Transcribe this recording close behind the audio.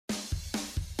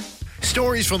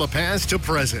Stories from the past to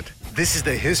present. This is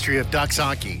the history of Ducks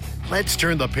hockey. Let's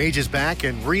turn the pages back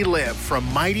and relive from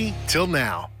mighty till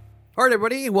now. All right,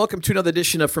 everybody, welcome to another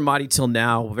edition of From Mighty Till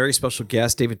Now. A very special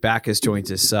guest, David Backus, joins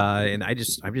us, and I've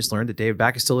just learned that David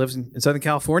Backus still lives in Southern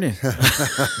California.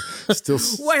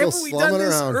 Why haven't we done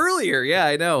this earlier? Yeah,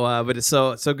 I know, but it's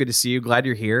so good to see you. Glad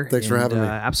you're here. Thanks for having me.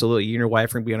 Absolutely, you and your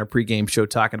wife are going to be on our pregame show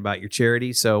talking about your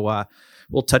charity, so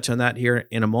we'll touch on that here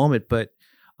in a moment. But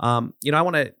I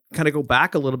want to kind of go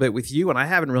back a little bit with you, and I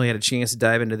haven't really had a chance to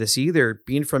dive into this either.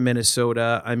 Being from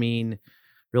Minnesota, I mean,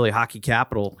 really hockey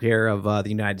capital here of the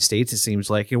United States, it seems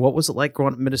like. And what was it like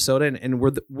growing up in Minnesota? And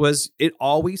was it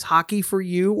always hockey for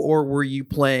you, or were you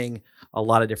playing a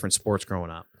lot of different sports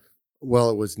growing up? Well,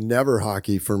 it was never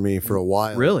hockey for me for a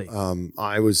while. Really?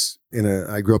 I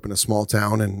grew up in a small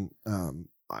town, and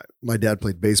my dad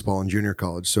played baseball in junior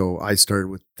college. So I started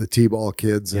with the T-ball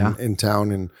kids in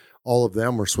town, and all of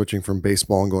them were switching from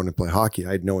baseball and going to play hockey.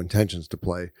 I had no intentions to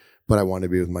play, but I wanted to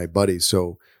be with my buddies.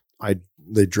 So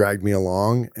they dragged me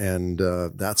along, and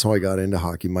that's how I got into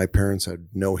hockey. My parents had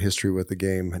no history with the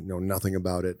game, know nothing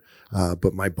about it,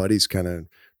 but my buddies kind of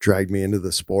dragged me into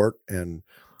the sport, and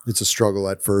it's a struggle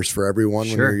at first for everyone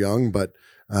when you're young, but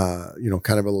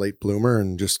kind of a late bloomer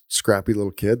and just scrappy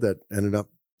little kid that ended up,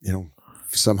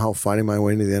 somehow finding my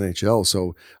way into the NHL.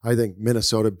 So I think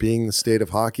Minnesota being the state of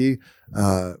hockey,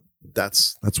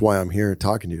 that's why I'm here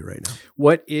talking to you right now.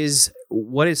 What is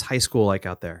high school like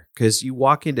out there? Because you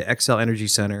walk into XL Energy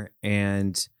Center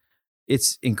and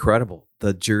it's incredible.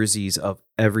 The jerseys of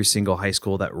every single high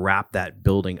school that wrap that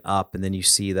building up, and then you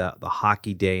see the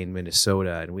hockey day in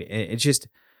Minnesota, and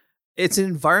it's an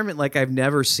environment like I've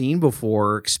never seen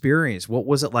before or experienced. What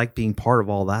was it like being part of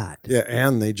all that? Yeah,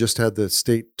 and they just had the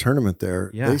state tournament there.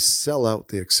 Yeah. They sell out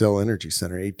the Excel Energy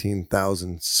Center,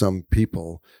 18,000 some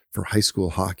people for high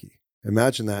school hockey.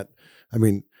 Imagine that. I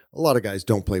mean, a lot of guys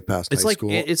don't play past high school.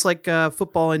 It's like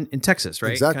football in Texas,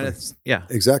 right? Exactly.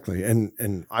 Exactly.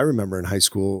 And I remember in high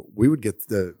school, we would get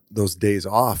those days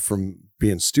off from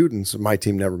being students. My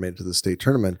team never made it to the state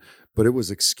tournament, but it was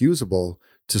excusable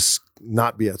to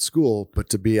not be at school, but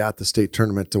to be at the state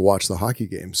tournament to watch the hockey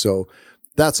game. So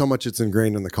that's how much it's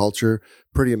ingrained in the culture.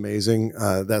 Pretty amazing.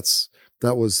 That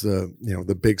was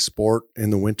the big sport in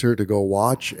the winter to go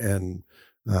watch, and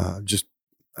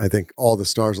I think all the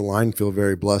stars aligned. Feel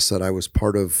very blessed that I was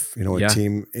part of a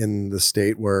team in the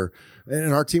state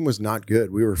and our team was not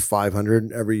good. We were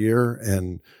 500 every year,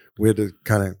 and we had to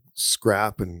kind of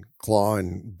scrap and claw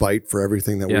and bite for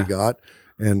everything that we got.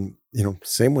 And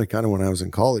same way kind of when I was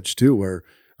in college too, where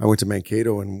I went to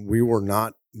Mankato and we were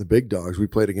not the big dogs. We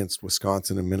played against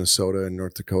Wisconsin and Minnesota and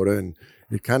North Dakota, and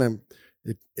it kind of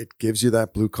it gives you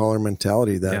that blue collar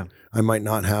mentality that I might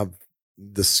not have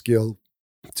the skill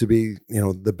to be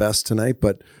the best tonight,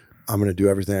 but I'm going to do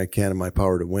everything I can in my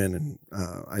power to win. And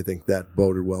I think that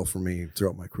boded well for me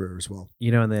throughout my career as well.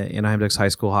 In the Anaheim Ducks High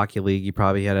School Hockey League, you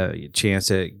probably had a chance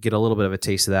to get a little bit of a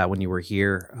taste of that when you were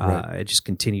here. Right. It just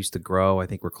continues to grow. I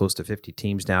think we're close to 50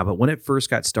 teams now. But when it first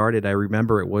got started, I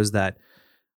remember it was that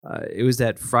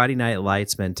Friday Night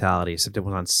Lights mentality, except it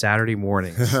was on Saturday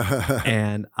mornings.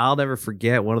 And I'll never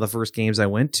forget one of the first games I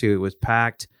went to. It was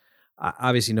packed.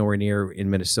 Obviously nowhere near in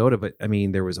Minnesota, but I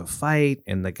mean, there was a fight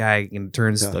and the guy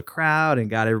turns the crowd and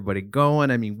got everybody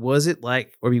going. I mean, was it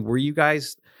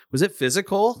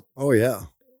physical? Oh yeah.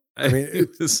 I mean,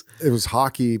 it was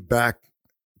hockey back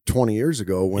 20 years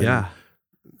ago when,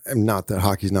 and not that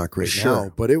hockey's not great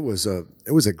now, but it was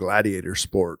a gladiator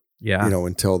sport,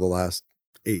 until the last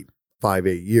 8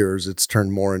 years. It's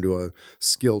turned more into a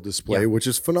skill display, which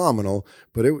is phenomenal,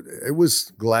 but it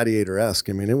was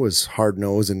gladiator-esque. I mean, it was hard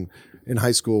nosed, and in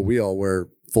high school, we all wear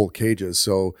full cages.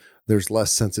 So there's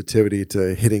less sensitivity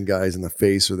to hitting guys in the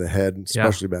face or the head,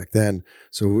 especially back then.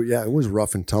 So it was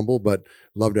rough and tumble, but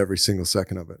loved every single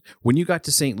second of it. When you got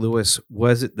to St. Louis,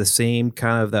 was it the same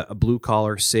kind of a blue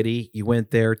collar city? You went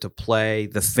there to play.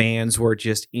 The fans were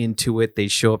just into it. They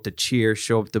show up to cheer,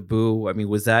 show up to boo. I mean,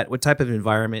 what type of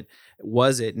environment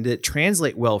was it? And did it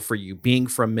translate well for you being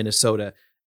from Minnesota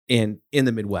in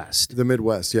the Midwest? The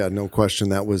Midwest, yeah, no question.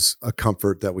 That was a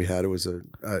comfort that we had. It was a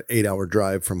 8-hour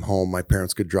drive from home. My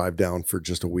parents could drive down for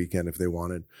just a weekend if they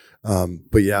wanted.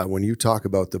 But yeah, when you talk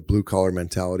about the blue collar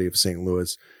mentality of St.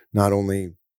 Louis, not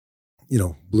only,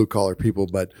 blue collar people,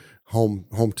 but home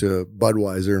to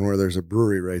Budweiser and where there's a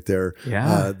brewery right there.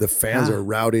 Yeah. The fans are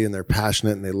rowdy and they're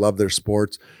passionate and they love their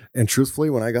sports. And truthfully,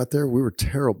 when I got there, we were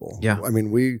terrible. Yeah. I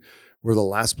mean, we were the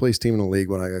last place team in the league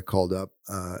when I got called up.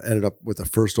 Ended up with the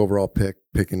first overall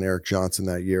picking Eric Johnson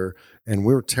that year. And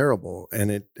we were terrible. And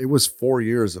it was 4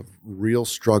 years of real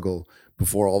struggle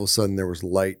before all of a sudden there was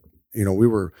light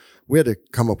we had to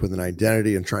come up with an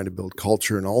identity and trying to build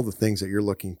culture and all the things that you're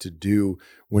looking to do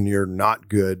when you're not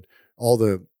good. All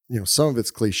the, some of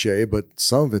it's cliche, but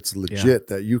some of it's legit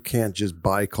that you can't just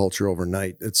buy culture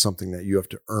overnight. It's something that you have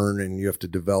to earn and you have to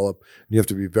develop and you have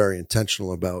to be very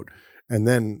intentional about. And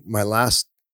then my last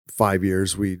 5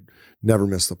 years, we never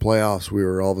missed the playoffs. We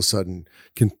were all of a sudden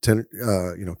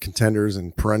contenders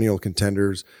and perennial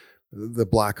contenders. The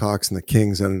Blackhawks and the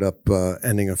Kings ended up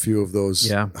ending a few of those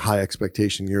high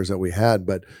expectation years that we had.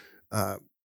 But,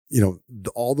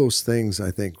 all those things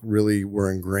I think really were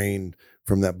ingrained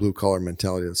from that blue collar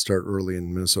mentality that started early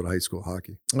in Minnesota high school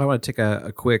hockey. I want to take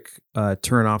a quick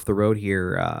turn off the road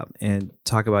here and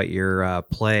talk about your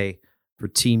play for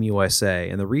Team USA.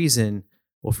 And the reason,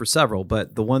 well, for several,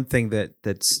 but the one thing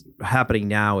that's happening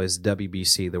now is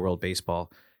WBC, the World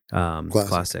Baseball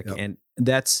Classic. Yep.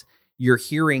 And you're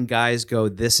hearing guys go,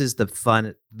 this is the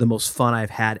most fun I've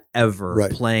had ever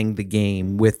playing the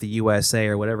game with the USA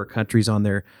or whatever countries on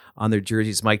their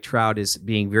jerseys. Mike Trout is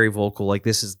being very vocal, like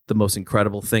this is the most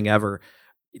incredible thing ever.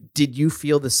 Did you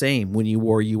feel the same when you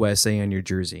wore USA on your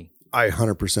jersey? I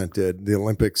 100% did. The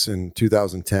Olympics in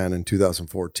 2010 and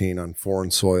 2014 on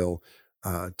foreign soil,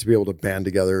 to be able to band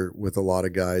together with a lot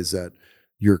of guys that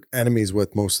you're enemies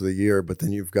with most of the year, but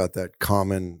then you've got that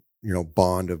common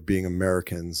bond of being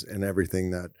Americans and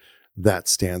everything that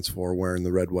stands for, wearing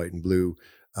the red, white, and blue.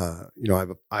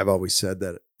 I've always said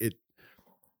that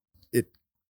it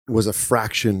was a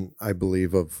fraction, I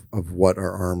believe, of what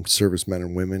our armed servicemen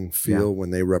and women feel when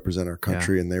they represent our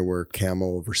country and they wear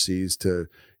camo overseas to,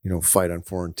 fight on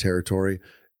foreign territory.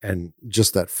 And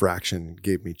just that fraction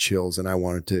gave me chills. And I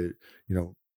wanted to,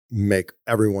 make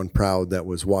everyone proud that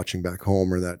was watching back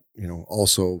home or that,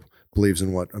 also believes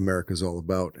in what America's all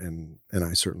about, and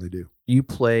I certainly do. You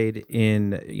played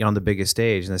on the biggest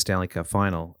stage in the Stanley Cup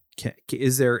final.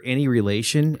 Is there any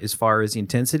relation as far as the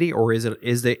intensity, or is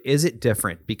it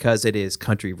different because it is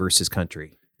country versus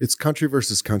country? It's country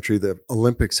versus country. The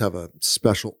Olympics have a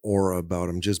special aura about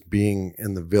them, just being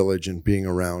in the village and being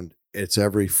around. It's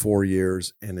every 4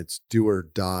 years, and it's do or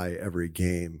die every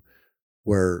game.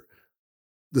 Where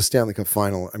the Stanley Cup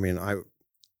final, I mean,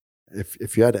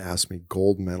 If you had to ask me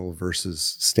gold medal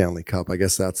versus Stanley Cup, I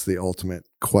guess that's the ultimate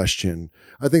question.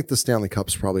 I think the Stanley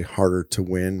Cup's probably harder to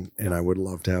win, and I would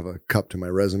love to have a cup to my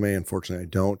resume. Unfortunately, I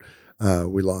don't.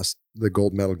 We lost the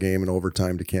gold medal game in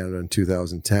overtime to Canada in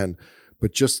 2010.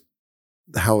 But just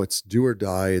how it's do or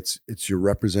die, it's you're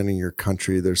representing your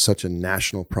country. There's such a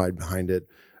national pride behind it.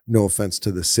 No offense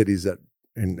to the cities that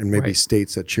and maybe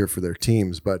states that cheer for their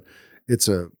teams, but it's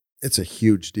a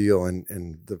huge deal,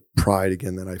 and the pride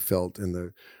again that I felt, and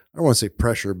I don't want to say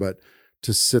pressure, but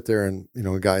to sit there and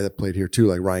a guy that played here too,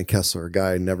 like Ryan Kessler, a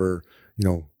guy never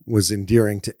was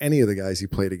endearing to any of the guys he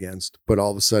played against, but all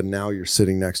of a sudden now you're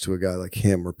sitting next to a guy like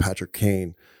him or Patrick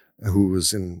Kane, who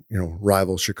was in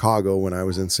rival Chicago when I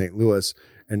was in St. Louis,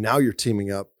 and now you're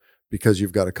teaming up because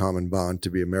you've got a common bond to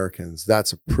be Americans.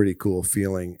 That's a pretty cool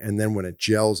feeling. And then when it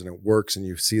gels and it works, and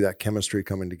you see that chemistry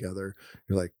coming together,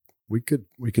 you're like, we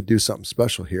could do something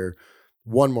special here.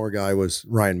 One more guy was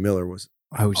Ryan Miller.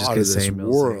 I was just out going of to this say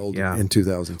world in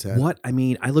 2010. What I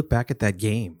mean, I look back at that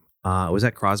game. Was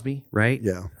that Crosby, right?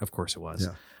 Yeah, of course it was.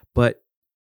 Yeah. But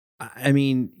I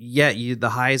mean, the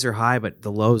highs are high, but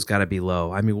the lows got to be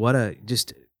low. I mean, what a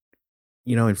just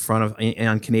in front of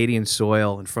on Canadian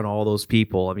soil, in front of all those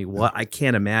people. I mean, I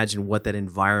can't imagine what that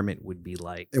environment would be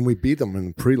like. And we beat them in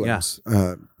the prelims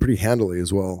pretty handily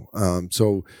as well.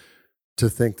 So to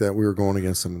think that we were going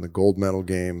against them in the gold medal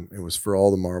game, it was for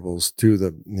all the marbles,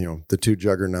 the two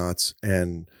juggernauts,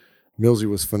 and Millsy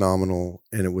was phenomenal.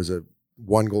 And it was a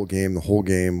 1-goal game, the whole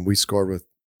game. We scored with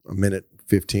a minute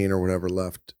 15 or whatever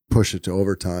left, push it to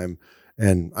overtime.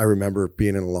 And I remember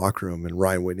being in the locker room, and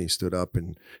Ryan Whitney stood up,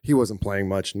 and he wasn't playing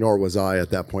much, nor was I at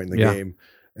that point in the game.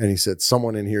 And he said,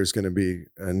 someone in here is going to be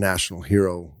a national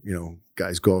hero,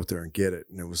 guys, go out there and get it.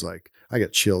 And it was like, I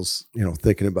got chills,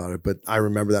 thinking about it. But I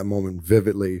remember that moment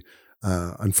vividly.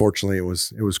 Unfortunately, it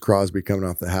was Crosby coming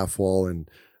off the half wall, and,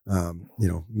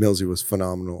 Millsy was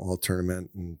phenomenal all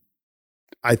tournament. And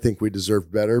I think we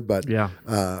deserved better, but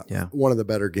one of the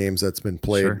better games that's been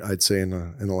played, I'd say, in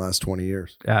the last 20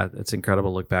 years. Yeah, that's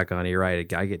incredible to look back on. You're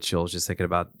right. I get chills just thinking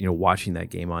about watching that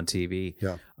game on TV.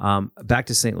 Yeah. Back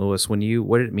to St. Louis,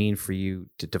 what did it mean for you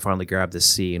to finally grab the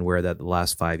C and wear that the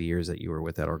last 5 years that you were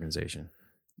with that organization?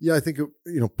 Yeah, I think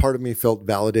part of me felt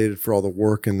validated for all the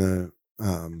work and the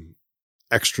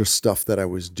extra stuff that I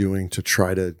was doing to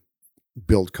try to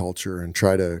build culture and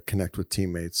try to connect with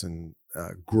teammates and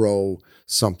grow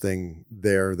something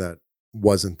there that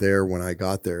wasn't there when I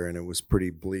got there, and it was pretty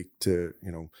bleak to,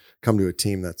 come to a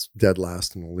team that's dead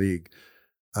last in the league.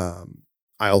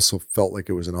 I also felt like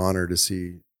it was an honor to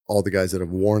see all the guys that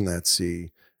have worn that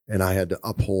C, and I had to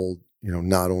uphold,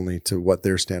 not only to what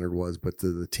their standard was, but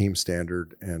to the team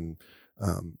standard, and,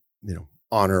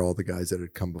 honor all the guys that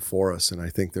had come before us. And I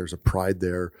think there's a pride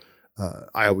there.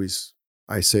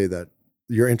 I say that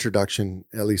your introduction,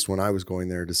 at least when I was going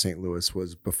there to St. Louis,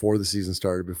 was before the season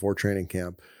started, before training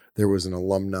camp. There was an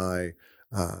alumni,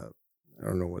 I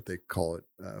don't know what they call it,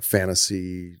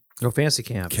 fantasy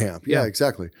camp. Yeah,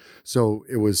 exactly. So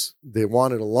they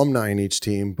wanted alumni in each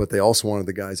team, but they also wanted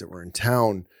the guys that were in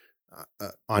town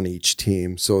on each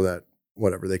team, so that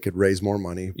they could raise more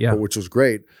money, which was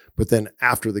great. But then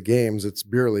after the games, it's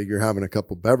beer league. You're having a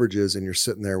couple beverages and you're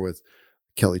sitting there with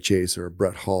Kelly Chase or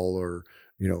Brett Hull or,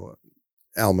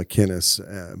 Al McInnes,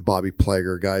 Bobby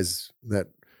Plager, guys that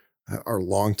are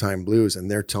longtime Blues, and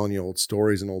they're telling you old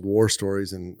stories and old war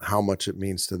stories and how much it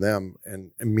means to them.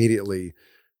 And immediately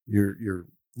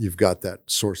you've got that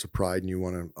source of pride and you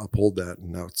want to uphold that.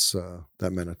 And that's,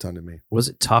 that meant a ton to me. Was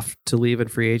it tough to leave in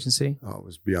free agency? Oh, it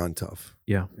was beyond tough.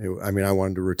 Yeah. I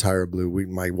wanted to retire Blue.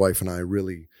 My wife and I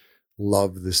really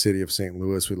loved the city of St.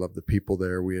 Louis. We loved the people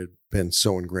there. We had been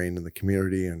so ingrained in the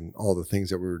community and all the things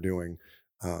that we were doing.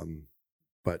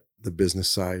 But the business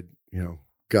side,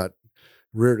 got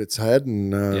reared its head,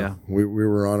 and we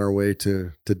were on our way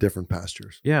to different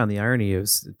pastures. Yeah, and the irony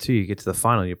is too, you get to the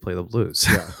final, you play the Blues.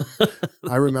 Yeah,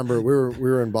 I remember we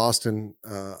were in Boston,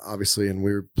 obviously, and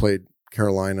we played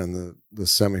Carolina in the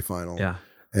semifinal. Yeah,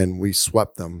 and we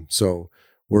swept them. So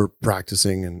we're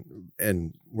practicing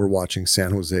and we're watching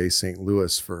San Jose, St.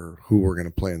 Louis for who we're going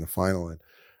to play in the final. And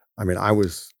I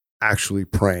was actually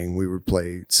praying we would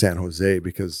play San Jose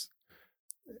because.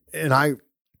 And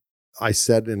I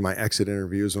said in my exit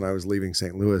interviews when I was leaving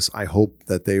St. Louis, I hope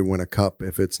that they win a cup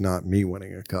if it's not me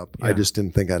winning a cup. Yeah. I just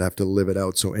didn't think I'd have to live it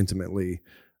out so intimately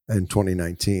in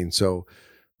 2019. So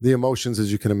the emotions,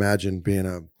 as you can imagine,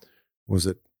 being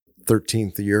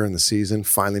 13th year in the season,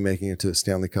 finally making it to the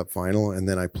Stanley Cup final, and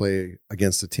then I play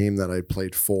against a team that I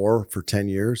played for 10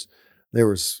 years. There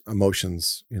was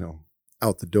emotions,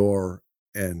 out the door,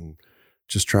 and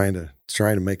just trying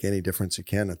to make any difference you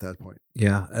can at that point.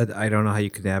 Yeah. I don't know how you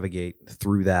could navigate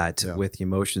through that with the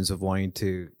emotions of wanting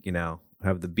to,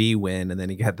 have the B win. And then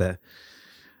you got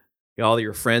all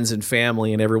your friends and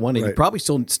family and everyone. And you probably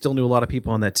still knew a lot of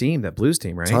people on that team, that Blues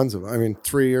team, right? Tons of,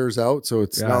 3 years out. So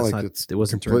it's not like it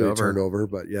wasn't completely turned over,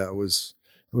 but it was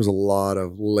a lot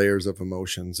of layers of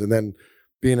emotions. And then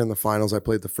being in the finals, I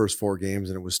played the first 4 games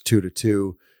and it was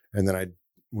 2-2. And then I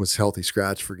was healthy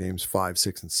scratch for games 5,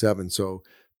 6, and 7. So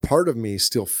part of me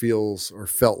still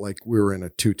felt like we were in a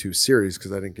 2-2 series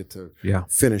because I didn't get to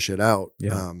finish it out.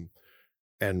 Yeah.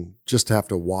 And just to have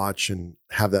to watch and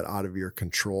have that out of your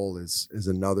control is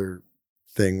another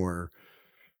thing where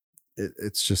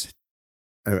it's just,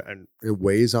 and it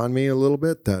weighs on me a little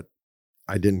bit that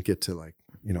I didn't get to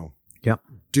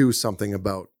do something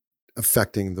about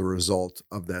affecting the result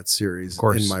of that series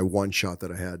in my one shot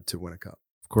that I had to win a cup.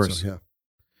 Of course. So, yeah.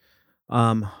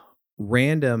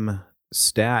 Random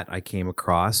stat I came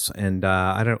across, and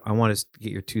I want to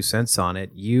get your 2 cents on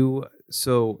it.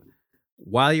 So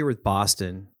while you were with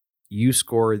Boston, you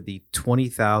scored the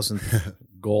 20,000th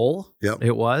goal. Yep.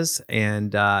 It was,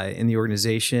 and in the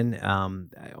organization,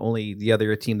 only the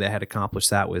other team that had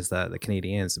accomplished that was the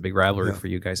Canadiens. A big rivalry for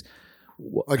you guys.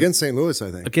 Against St. Louis,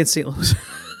 I think. Against St. Louis.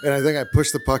 And I think I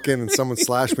pushed the puck in and someone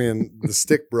slashed me and the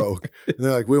stick broke. And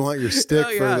they're like, we want your stick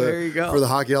for the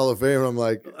Hockey Hall of Fame. And I'm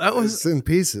like, it's in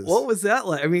pieces. What was that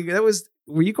like?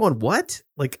 Were you going, what?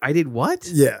 Like, I did what?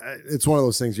 Yeah. It's one of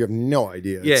those things you have no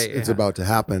idea. It's about to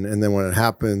happen. And then when it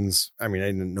happens, I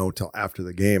didn't know till after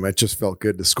the game. It just felt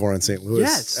good to score on St.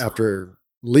 Louis after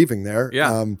leaving there.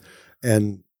 Yeah.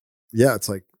 It's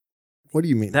like, what do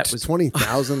you mean? That was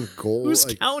 20,000 goals.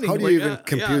 Who's counting? How do you even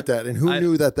compute that? And who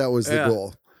knew that was the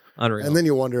goal? Unreal. And then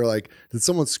you wonder, did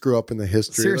someone screw up in the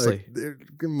history? Seriously,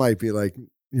 it might be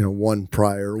one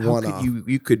prior, one off.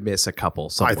 You could miss a couple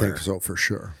somewhere. I think so for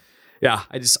sure. Yeah,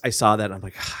 I saw that. I'm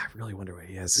like, I really wonder what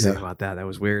he has to say about that. That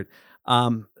was weird.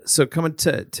 So coming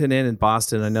to an end in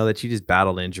Boston, I know that you just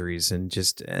battled injuries and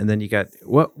then you got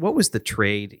what was the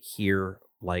trade here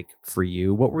like for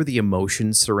you? What were the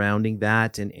emotions surrounding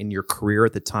that and your career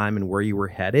at the time and where you were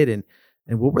headed and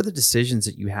what were the decisions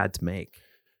that you had to make?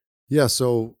 Yeah,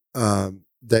 so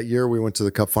that year we went to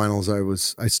the Cup Finals.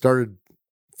 I started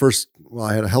first. Well,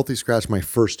 I had a healthy scratch my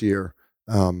first year,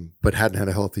 but hadn't had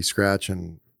a healthy scratch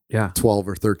in 12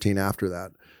 or 13 after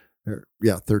that.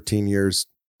 13 years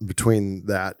between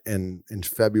that and in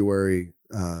February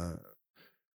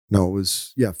No, it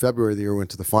was, February of the year, went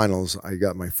to the finals. I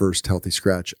got my first healthy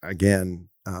scratch again.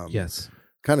 Yes.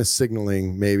 Kind of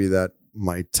signaling maybe that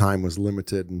my time was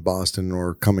limited in Boston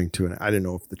or coming to I didn't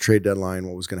know if the trade deadline,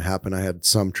 what was going to happen. I had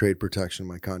some trade protection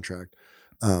in my contract.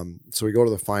 So we go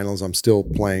to the finals. I'm still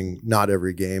playing, not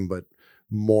every game, but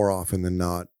more often than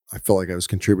not. I felt like I was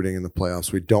contributing in the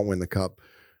playoffs. We don't win the cup.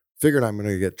 Figured I'm going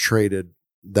to get traded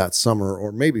that summer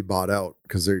or maybe bought out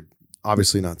because they're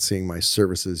obviously not seeing my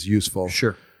services useful.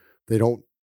 Sure. They don't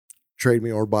trade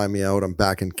me or buy me out. I'm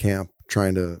back in camp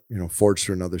trying to, forge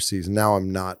through another season. Now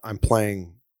I'm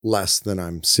playing less than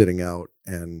I'm sitting out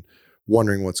and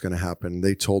wondering what's going to happen.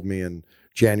 They told me in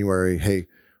January, hey,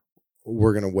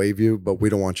 we're going to waive you, but we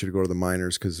don't want you to go to the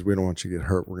minors because we don't want you to get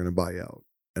hurt. We're going to buy you out.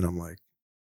 And I'm like,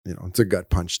 it's a gut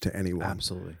punch to anyone.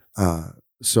 Absolutely.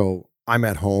 So I'm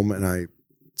at home and I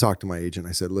talked to my agent.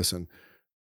 I said, listen,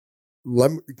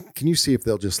 can you see if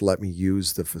they'll just let me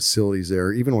use the facilities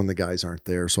there, even when the guys aren't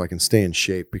there, so I can stay in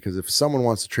shape? Because if someone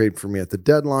wants to trade for me at the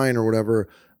deadline or whatever,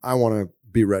 I want to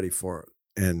be ready for it.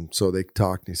 And so they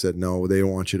talked and he said, no, they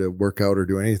don't want you to work out or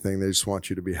do anything. They just want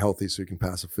you to be healthy so you can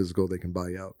pass a physical. They can buy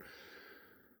you out.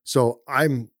 So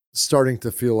I'm starting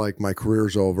to feel like my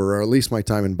career's over, or at least my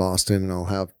time in Boston, and I'll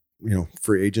have,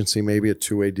 free agency, maybe a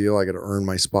 2-way deal. I got to earn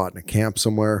my spot in a camp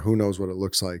somewhere. Who knows what it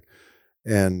looks like.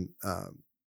 And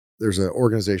there's an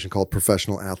organization called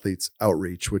Professional Athletes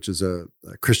Outreach, which is a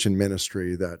Christian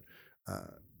ministry that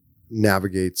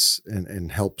navigates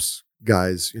and helps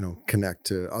guys, connect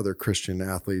to other Christian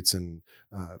athletes and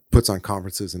puts on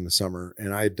conferences in the summer.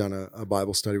 And I had done a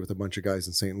Bible study with a bunch of guys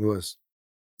in St. Louis,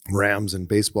 Rams and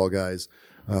baseball guys,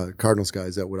 Cardinals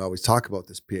guys that would always talk about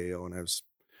this PAO. And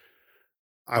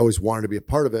I always wanted to be a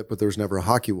part of it, but there was never a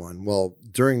hockey one. Well,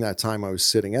 during that time I was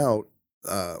sitting out,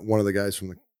 one of the guys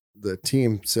from the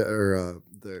team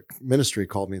the ministry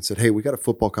called me and said, hey, we got a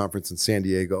football conference in San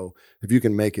Diego. If you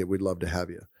can make it, we'd love to have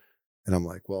you. And I'm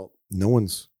like, well, no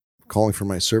one's calling for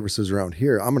my services around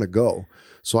here. I'm going to go.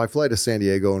 So I fly to San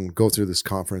Diego and go through this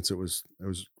conference. It was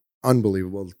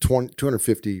unbelievable.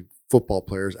 250 football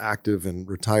players, active and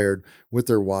retired, with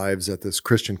their wives at this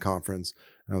Christian conference.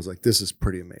 And I was like, this is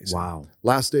pretty amazing. Wow.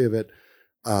 Last day of it,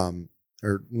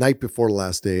 or night before the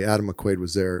last day, Adam McQuaid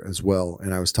was there as well.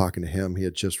 And I was talking to him. He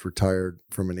had just retired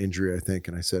from an injury, I think.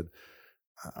 And I said,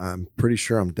 I'm pretty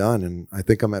sure I'm done. And I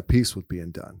think I'm at peace with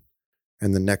being done.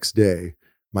 And the next day,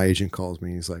 my agent calls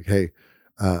me. He's like, hey,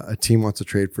 a team wants to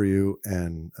trade for you.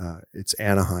 And it's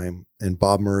Anaheim. And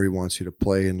Bob Murray wants you to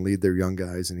play and lead their young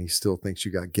guys. And he still thinks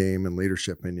you got game and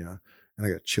leadership in you. And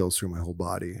I got chills through my whole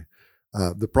body.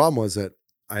 The problem was that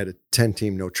I had a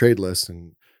 10-team no trade list.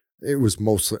 And it was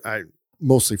mostly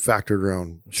factored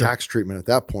around tax treatment at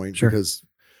that point, because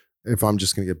if I'm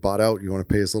just going to get bought out, you want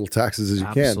to pay as little taxes as you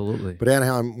can. Absolutely. But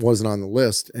Anaheim wasn't on the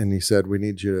list. And he said, we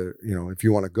need you to, if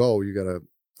you want to go, you got to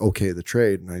okay the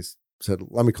trade. And I said,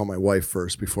 let me call my wife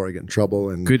first before I get in trouble.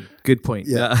 And good point.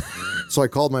 Yeah. So I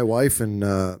called my wife and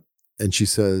she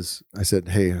says, I said,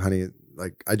 hey, honey,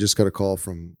 like I just got a call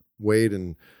from Wade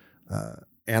and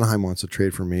Anaheim wants to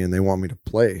trade for me and they want me to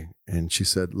play. And she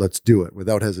said, let's do it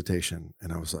without hesitation.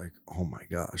 And I was like, oh my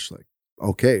gosh, like,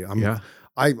 okay.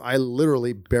 I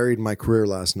literally buried my career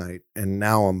last night and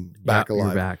now I'm back alive.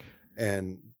 You're back.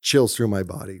 And chills through my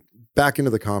body, back into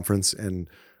the conference. And,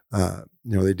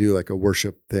 they do like a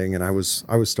worship thing. And I was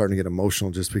starting to get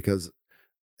emotional just because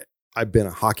I've been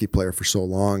a hockey player for so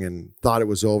long and thought it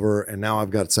was over. And now I've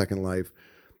got second life.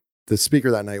 The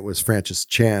speaker that night was Francis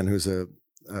Chan, who's a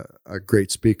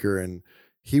great speaker. And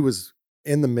he was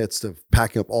in the midst of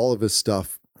packing up all of his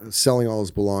stuff, selling all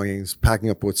his belongings, packing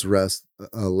up what's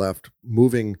left,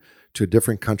 moving to a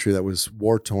different country that was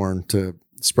war-torn to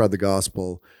spread the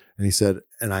gospel. And he said,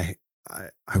 and I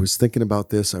was thinking about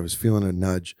this. I was feeling a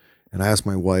nudge. And I asked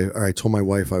my wife, or I told my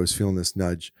wife I was feeling this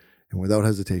nudge. And without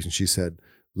hesitation, she said,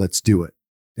 let's do it.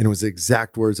 And it was the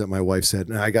exact words that my wife said.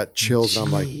 And I got chills. And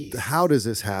I'm like, how does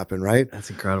this happen? Right? That's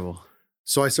incredible.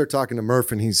 So I start talking to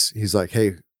Murph and he's like,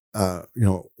 hey,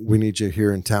 we need you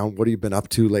here in town. What have you been up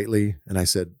to lately? And I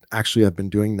said, actually, I've been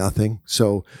doing nothing.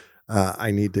 So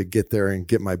I need to get there and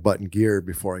get my butt in gear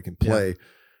before I can play. Yeah.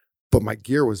 But my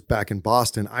gear was back in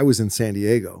Boston. I was in San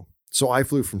Diego. So I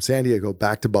flew from San Diego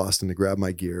back to Boston to grab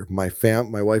my gear. My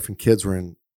wife and kids were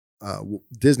in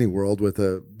Disney World with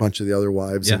a bunch of the other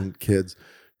wives and kids.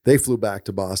 They flew back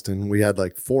to Boston. We had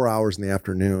like 4 hours in the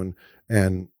afternoon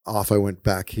and off I went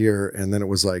back here. And then it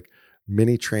was like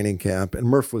mini training camp. And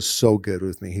Murph was so good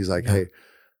with me. He's like, hey,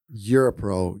 you're a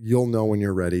pro. You'll know when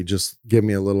you're ready. Just give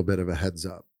me a little bit of a heads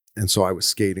up. And so I was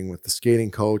skating with the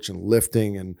skating coach and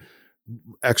lifting and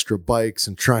extra bikes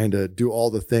and trying to do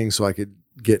all the things so I could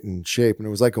get in shape. And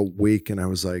it was like a week. And I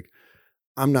was like,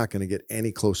 I'm not going to get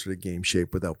any closer to game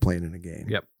shape without playing in a game.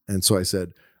 Yep. And so I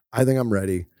said, I think I'm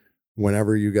ready.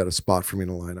 Whenever you got a spot for me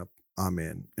to line up, I'm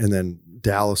in. And then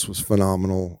Dallas was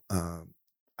phenomenal.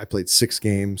 I played 6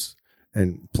 games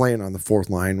and playing on the 4th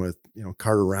line with,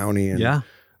 Carter Rowney and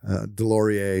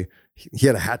Delorier. He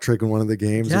had a hat trick in one of the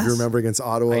games. If you remember, against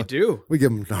Ottawa. I do. We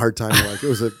give him a hard time. Like it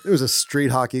was a street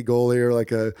hockey goalie or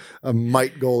like a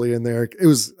mite goalie in there.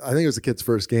 I think it was the kid's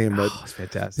first game, but it's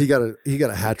fantastic. He got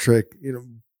a hat trick.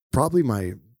 Probably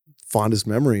my fondest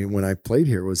memory when I played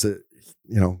here was that,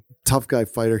 tough guy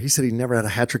fighter. He said he never had a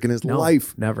hat trick in his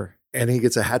life. Never. And he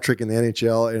gets a hat trick in the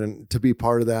NHL. And to be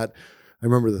part of that, I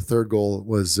remember the 3rd goal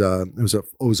was it was a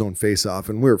ozone face-off,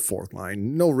 and we were 4th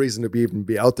line. No reason to even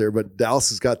be out there, but Dallas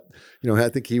has got, I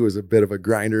think he was a bit of a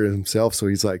grinder himself. So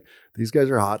he's like, these guys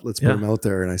are hot. Let's put them out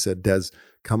there. And I said, Des,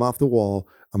 come off the wall.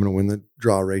 I'm going to win the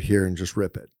draw right here and just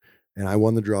rip it. And I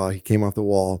won the draw. He came off the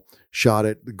wall, shot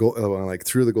it, the goal,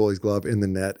 threw the goalie's glove in the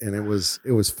net, and it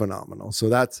was phenomenal. So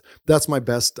that's my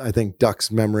best, I think, Ducks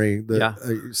memory.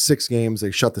 6 games, they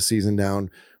shut the season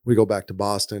down. We go back to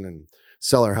Boston and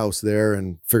sell our house there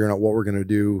and figuring out what we're going to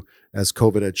do as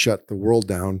COVID had shut the world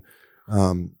down.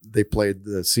 They played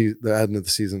the end of the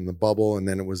season in the bubble, and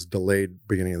then it was delayed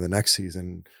beginning of the next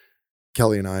season.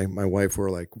 Kelly and I, my wife, were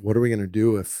like, what are we going to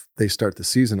do if they start the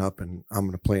season up and I'm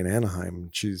going to play in Anaheim? And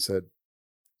she said,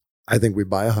 I think we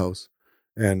buy a house,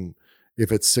 and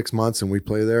if it's 6 months and we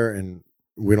play there and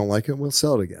we don't like it, we'll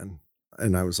sell it again.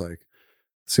 And I was like,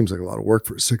 seems like a lot of work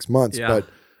for 6 months, but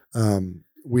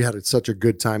we had such a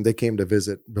good time. They came to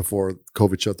visit before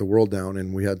COVID shut the world down,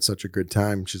 and we had such a good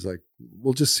time. She's like,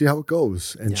 we'll just see how it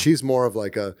goes. And she's more of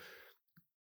like a,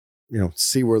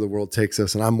 see where the world takes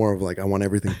us. And I'm more of like, I want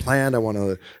everything planned. I want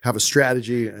to have a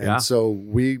strategy. And so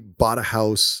we bought a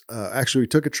house. Actually, we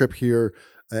took a trip here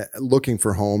looking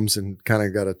for homes and kind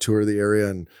of got a tour of the area,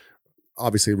 and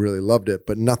obviously really loved it,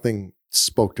 but nothing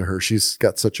spoke to her. She's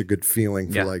got such a good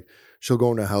feeling for like, she'll go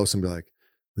into a house and be like,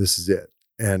 this is it.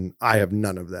 And I have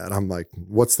none of that. I'm like,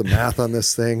 what's the math on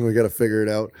this thing? We got to figure it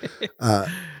out.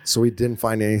 So we didn't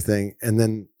find anything. And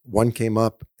then one came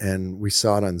up and we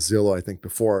saw it on Zillow, I think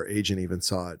before our agent even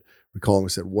saw it. We called him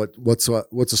and said, what's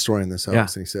the story in this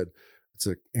house? And he said, it's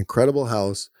an incredible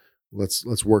house.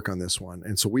 Let's work on this one.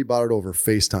 And so we bought it over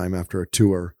FaceTime after a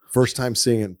tour. First time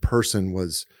seeing it in person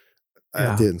was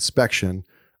at the inspection.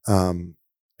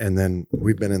 And then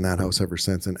we've been in that house ever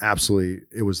since. And absolutely,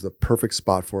 it was the perfect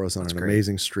spot for us on an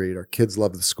amazing street. Our kids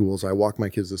love the schools. I walk my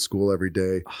kids to school every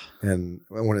day, and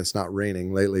when it's not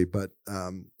raining lately, but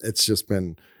it's just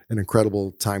been an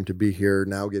incredible time to be here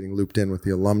now, getting looped in with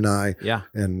the alumni. Yeah.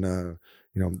 And,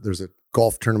 there's a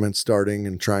golf tournament starting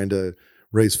and trying to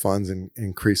raise funds and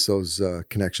increase those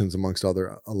connections amongst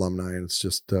other alumni. And it's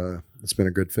just, it's been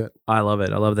a good fit. I love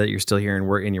it. I love that you're still here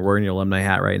and you're wearing your alumni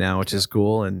hat right now, which is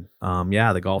cool. And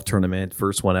the golf tournament,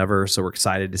 first one ever. So we're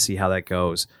excited to see how that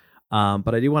goes.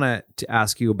 But I do want to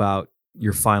ask you about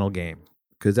your final game,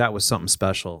 because that was something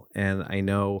special. And I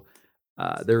know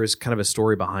there is kind of a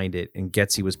story behind it, and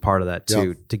Getsy was part of that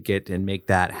too, to get and make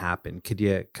that happen. Could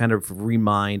you kind of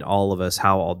remind all of us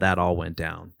how all that went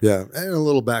down? Yeah. And a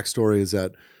little backstory is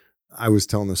that I was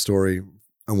telling the story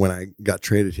when I got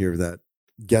traded here that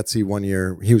Getsy one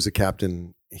year, he was a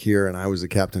captain here and I was a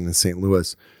captain in St.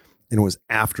 Louis, and it was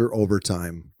after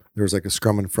overtime. There was like a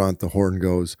scrum in front, the horn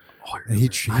goes, and he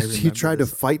tried to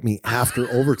fight me after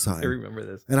overtime. I remember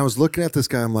this. And I was looking at this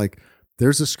guy, I'm like,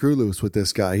 there's a screw loose with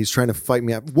this guy. He's trying to fight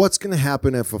me. What's going to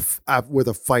happen with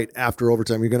a fight after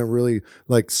overtime? You're going to really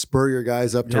like spur your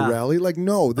guys up to rally? Like,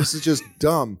 no, this is just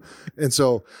dumb. And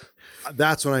so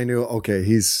that's when I knew, okay,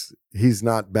 he's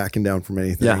not backing down from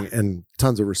anything, and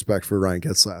tons of respect for Ryan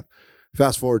Getzlaf.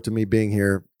 Fast forward to me being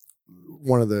here,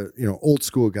 one of the, old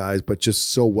school guys, but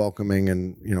just so welcoming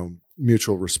and,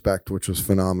 mutual respect, which was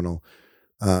phenomenal.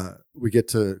 We get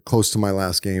to close to my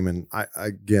last game. And I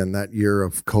again, that year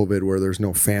of COVID where there's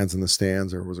no fans in the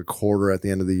stands, or was a quarter at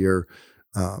the end of the year.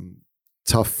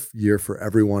 Tough year for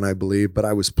everyone, I believe, but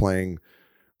I was playing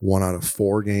 1 out of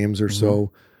 4 games or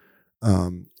so.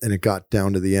 And it got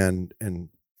down to the end, and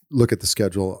look at the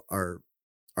schedule. Our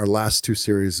last 2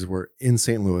 series were in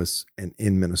St. Louis and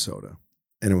in Minnesota.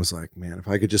 And it was like, man, if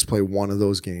I could just play one of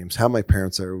those games, have my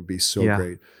parents there, it would be so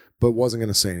great, but wasn't going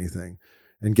to say anything.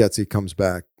 And Getsy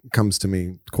comes to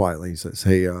me quietly. He says,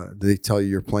 hey, did they tell you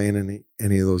you're playing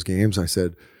any of those games? I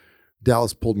said,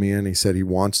 Dallas pulled me in. He said he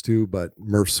wants to, but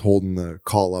Murph's holding the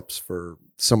call ups for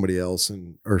somebody else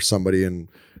and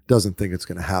doesn't think it's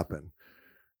going to happen.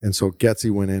 And so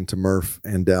Getsy went into Murph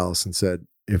and Dallas and said,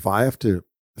 if I have to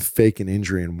fake an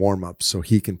injury in warm up so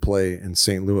he can play in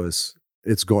St. Louis,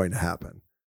 it's going to happen.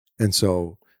 And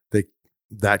so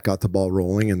that got the ball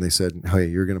rolling, and they said, hey,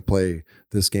 you're going to play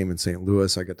this game in St.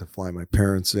 Louis. I got to fly my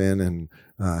parents in, and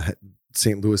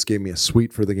St. Louis gave me a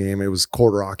suite for the game. It was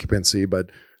quarter occupancy, but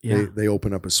they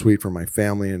opened up a suite for my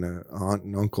family and an aunt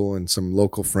and uncle and some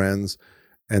local friends.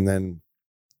 And then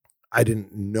I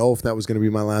didn't know if that was going to be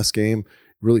my last game. It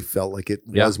really felt like it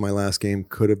was my last game,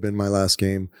 could have been my last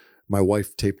game. My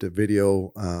wife taped a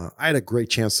video. I had a great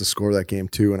chance to score that game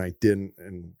too, and I didn't.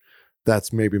 And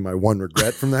that's maybe my one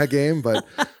regret from that game, but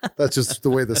that's just the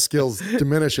way the skills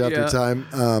diminish after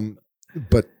time.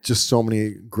 But just so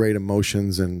many great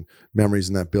emotions and memories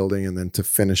in that building. And then to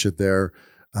finish it there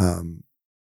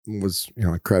was,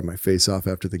 I cried my face off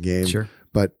after the game. Sure.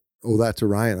 But that to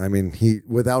Ryan. I mean,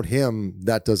 without him,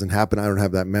 that doesn't happen. I don't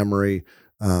have that memory.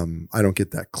 I don't get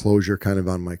that closure kind of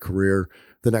on my career.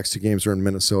 The next two games are in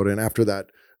Minnesota. And after that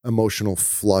emotional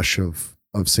flush of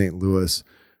St. Louis,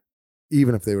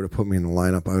 even if they would have put me in the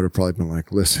lineup, I would have probably been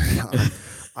like, listen,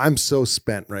 I'm so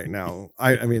spent right now.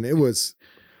 I mean, I was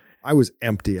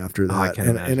empty after that.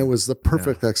 And it was the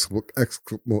perfect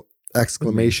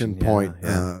exclamation point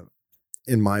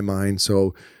in my mind.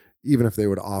 So even if they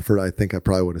would have offered, I think I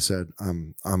probably would have said,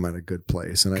 I'm at a good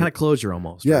place. And kind of closure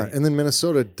almost. Yeah. Right? And then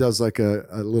Minnesota does like a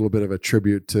little bit of a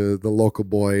tribute to the local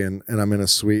boy, and I'm in a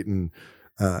suite and,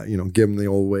 give him the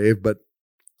old wave. But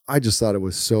I just thought I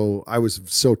was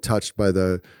so touched by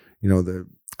the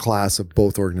class of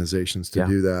both organizations to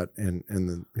do that. And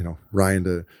the, Ryan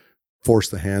to force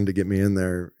the hand to get me in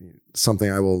there,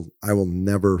 something I will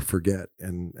never forget,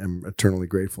 and am eternally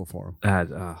grateful for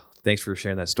him. Thanks for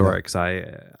sharing that story, because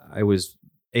I was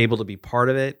able to be part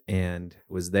of it and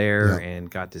was there and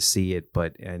got to see it.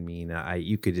 But I mean,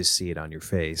 you could just see it on your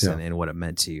face and what it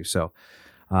meant to you. So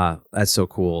that's so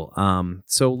cool.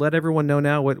 So let everyone know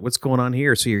now what's going on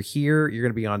here. So you're here, you're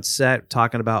going to be on set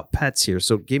talking about pets here.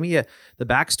 So give me the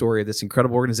backstory of this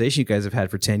incredible organization you guys have had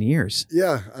for 10 years.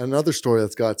 Yeah. Another story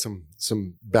that's got some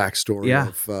backstory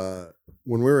of,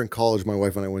 when we were in college, my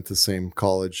wife and I went to the same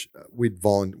college. We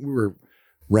were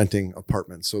renting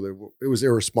apartments. So it was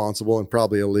irresponsible and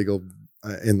probably illegal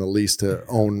in the lease to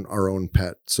own our own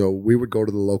pet. So we would go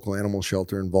to the local animal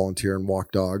shelter and volunteer and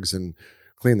walk dogs and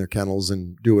clean their kennels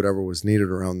and do whatever was needed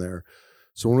around there.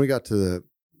 So when we got to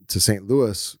St.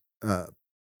 Louis,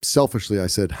 selfishly, I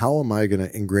said, how am I going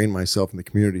to ingrain myself in the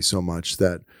community so much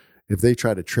that if they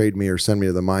try to trade me or send me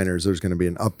to the minors, there's going to be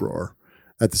an uproar.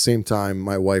 At the same time,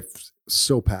 my wife's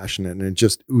so passionate, and it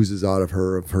just oozes out of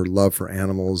her love for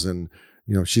animals. And,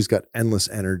 she's got endless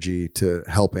energy to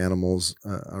help animals,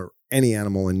 or any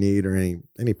animal in need, or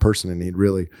any person in need,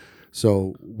 really.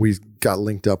 So we got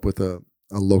linked up with a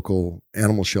local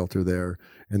animal shelter there,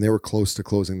 and they were close to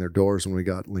closing their doors when we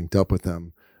got linked up with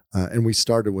them. And we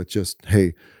started with just,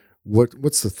 hey,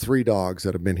 what's the 3 dogs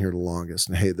that have been here the longest?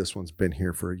 And hey, this one's been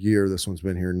here for a year. This one's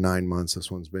been here 9 months.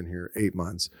 This one's been here 8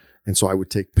 months. And so I would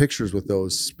take pictures with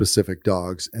those specific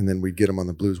dogs, and then we'd get them on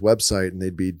the Blues website, and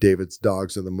they'd be David's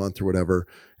dogs of the month or whatever.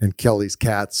 And Kelly's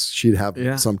cats, she'd have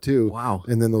some too. Wow.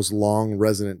 And then those long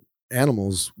resident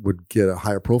animals would get a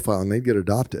higher profile, and they'd get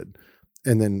adopted.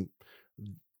 And then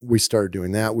we started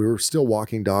doing that. We were still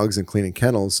walking dogs and cleaning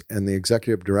kennels, and the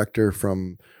executive director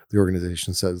from the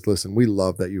organization says, listen, we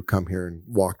love that you come here and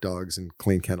walk dogs and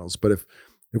clean kennels, but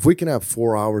if we can have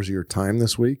 4 hours of your time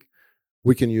this week,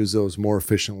 we can use those more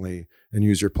efficiently and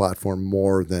use your platform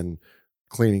more than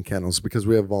cleaning kennels, because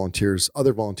we have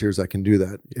other volunteers that can do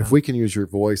that. Yeah. If we can use your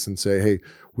voice and say, hey,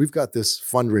 we've got this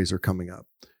fundraiser coming up,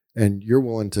 and you're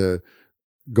willing to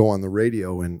go on the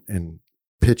radio and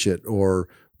pitch it, or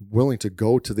willing to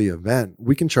go to the event,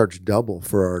 we can charge double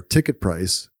for our ticket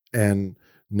price. And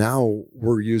now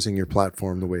we're using your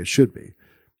platform the way it should be.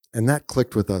 And that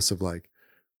clicked with us of like,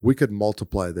 we could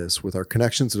multiply this with our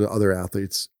connections to other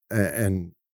athletes,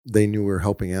 and they knew we were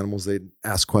helping animals. They'd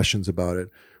ask questions about it.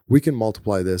 We can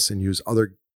multiply this and use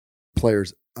other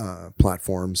players'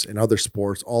 platforms in other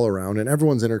sports all around. And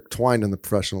everyone's intertwined in the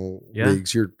professional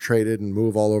leagues. You're traded and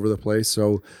move all over the place.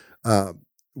 So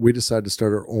we decided to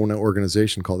start our own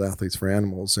organization called Athletes for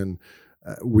Animals. And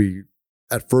we,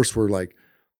 at first, were like,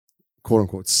 quote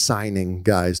unquote, signing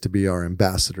guys to be our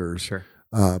ambassadors. Sure.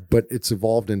 But it's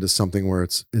evolved into something where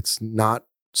it's not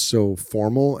so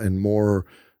formal and more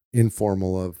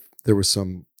informal. There was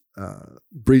some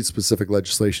breed specific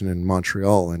legislation in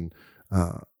Montreal, and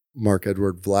Mark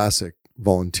Edward Vlasic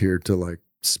volunteered to like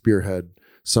spearhead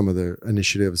some of the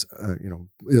initiatives,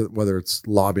 whether it's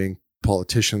lobbying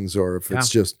politicians or if it's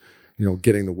just,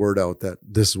 getting the word out that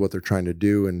this is what they're trying to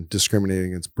do and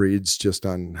discriminating against breeds just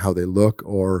on how they look,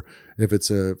 or if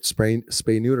it's a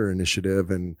spay neuter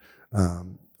initiative, and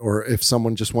or if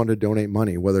someone just wanted to donate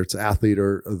money, whether it's athlete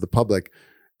or the public,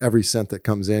 every cent that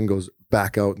comes in goes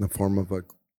back out in the form of a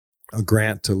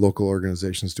grant to local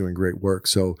organizations doing great work.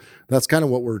 So that's kind of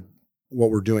what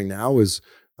we're doing now is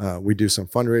we do some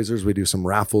fundraisers, we do some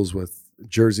raffles with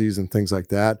jerseys and things like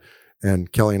that.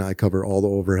 And Kelly and I cover all the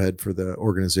overhead for the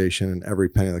organization, and every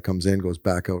penny that comes in goes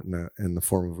back out in the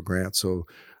form of a grant. So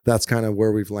that's kind of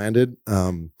where we've landed.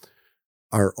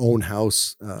 Our own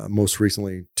house, most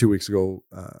recently, 2 weeks ago,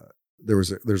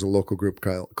 there's a local group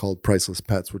called Priceless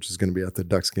Pets, which is going to be at the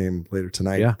Ducks game later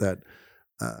tonight. That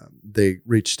they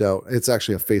reached out. It's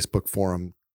actually a Facebook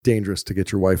forum. Dangerous to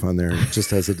get your wife on there,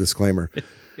 just as a disclaimer.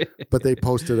 But they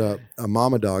posted a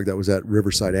mama dog that was at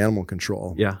Riverside Animal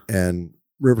Control. Yeah, and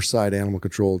Riverside Animal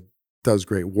Control does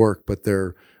great work, but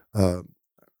they're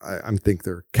I think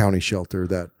they're a county shelter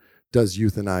that does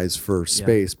euthanize for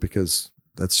space because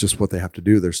that's just what they have to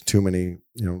do. There's too many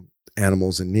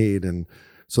animals in need, and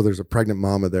so there's a pregnant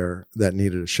mama there that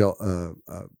needed a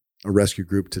rescue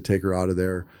group to take her out of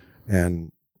there.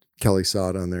 And Kelly saw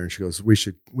it on there, and she goes, "We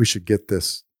should get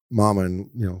this mama and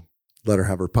let her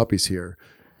have her puppies here."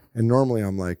 And normally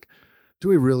I'm like, do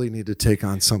we really need to take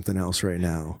on something else right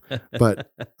now?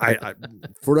 But I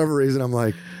for whatever reason, I'm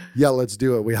like, yeah, let's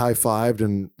do it. We high-fived,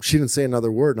 and she didn't say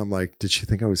another word. And I'm like, did she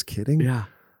think I was kidding? Yeah.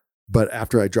 But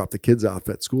after I dropped the kids off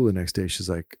at school the next day, she's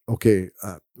like, okay,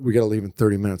 we got to leave in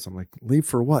 30 minutes. I'm like, leave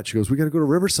for what? She goes, we got to go to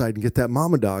Riverside and get that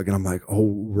mama dog. And I'm like, oh,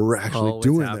 we're actually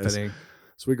doing this.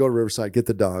 So we go to Riverside, get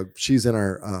the dog. She's in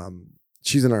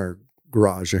our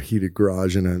garage, a heated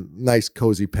garage, in a nice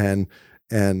cozy pen,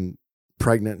 and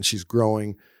pregnant, and she's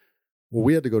growing. Well,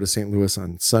 we had to go to St. Louis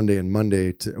on Sunday and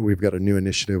Monday. We've got a new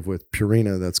initiative with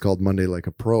Purina that's called Monday Like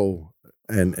a Pro,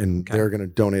 and they're going to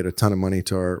donate a ton of money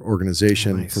to our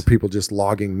organization for people just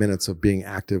logging minutes of being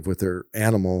active with their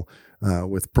animal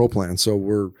with ProPlan.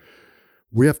 So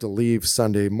we have to leave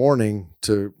Sunday morning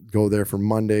to go there for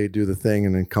Monday, do the thing,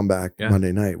 and then come back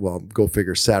Monday night. Well, go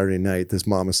figure, Saturday night, this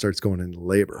mama starts going into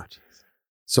labor.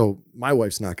 So my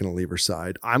wife's not going to leave her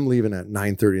side. I'm leaving at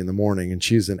 9:30 in the morning, and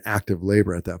she's in active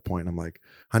labor at that point. I'm like,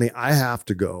 honey, I have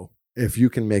to go. If you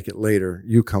can make it later,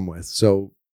 you come with.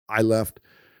 So I left.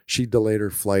 She delayed her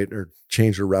flight or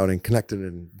changed her routing, connected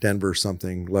in Denver or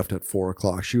something, left at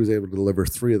 4:00. She was able to deliver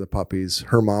 3 of the puppies.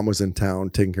 Her mom was in town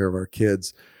taking care of our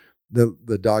kids.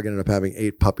 The dog ended up having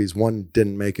 8 puppies. One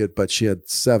didn't make it, but she had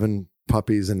 7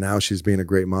 puppies, and now she's being a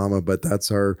great mama. But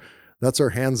that's our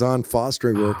hands-on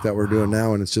fostering work that we're doing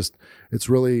now. And it's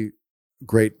really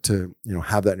great to,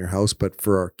 have that in your house, but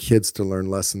for our kids to learn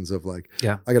lessons of I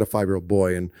got a 5-year-old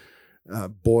boy, and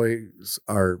boys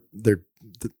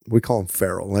we call him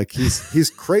feral. Like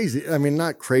he's crazy. I mean,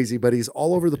 not crazy, but he's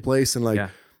all over the place. And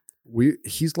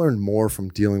he's learned more from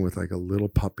dealing with like a little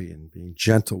puppy and being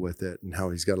gentle with it, and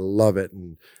how he's got to love it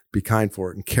and be kind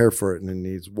for it and care for it. And it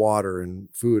needs water and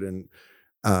food, and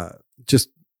just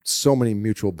so many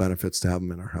mutual benefits to have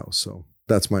them in our house. So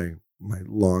that's my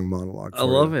long monologue. I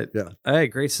love it. Yeah. Hey,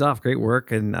 great stuff. Great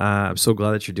work. And I'm so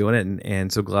glad that you're doing it,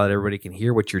 and so glad everybody can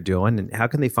hear what you're doing. And how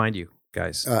can they find you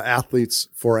guys?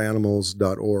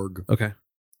 athletesforanimals.org. Okay.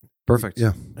 Perfect.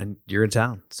 Yeah. And you're in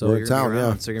town. So you're in town.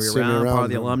 Yeah. So you're going to be around, part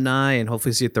of the alumni, and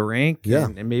hopefully see you at the rink. Yeah.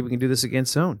 And maybe we can do this again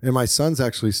soon. And my son's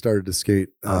actually started to skate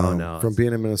from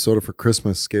being in Minnesota for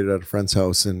Christmas, skated at a friend's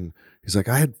house, and he's like,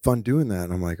 I had fun doing that.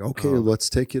 And I'm like, okay, let's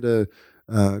take you to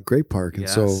Great Park. And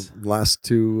so last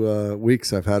 2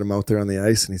 weeks I've had him out there on the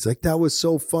ice, and he's like, that was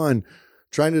so fun.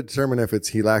 Trying to determine if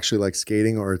he actually likes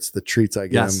skating or it's the treats I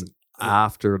get him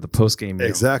after the post-game meal.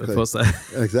 Exactly.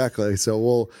 Exactly.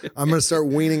 So I'm going to start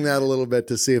weaning that a little bit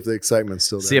to see if the excitement's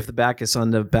still there. See if the back is on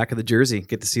the back of the jersey.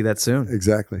 Get to see that soon.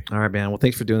 Exactly. All right, man. Well,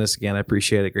 thanks for doing this again. I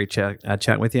appreciate it. Great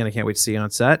chatting with you, and I can't wait to see you on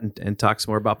set and talk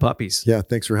some more about puppies. Yeah,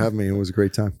 thanks for having me. It was a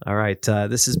great time. All right.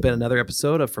 This has been another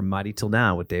episode of From Mighty Till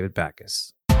Now with David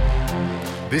Backus.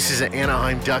 This is an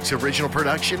Anaheim Ducks original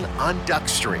production on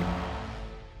Duckstream.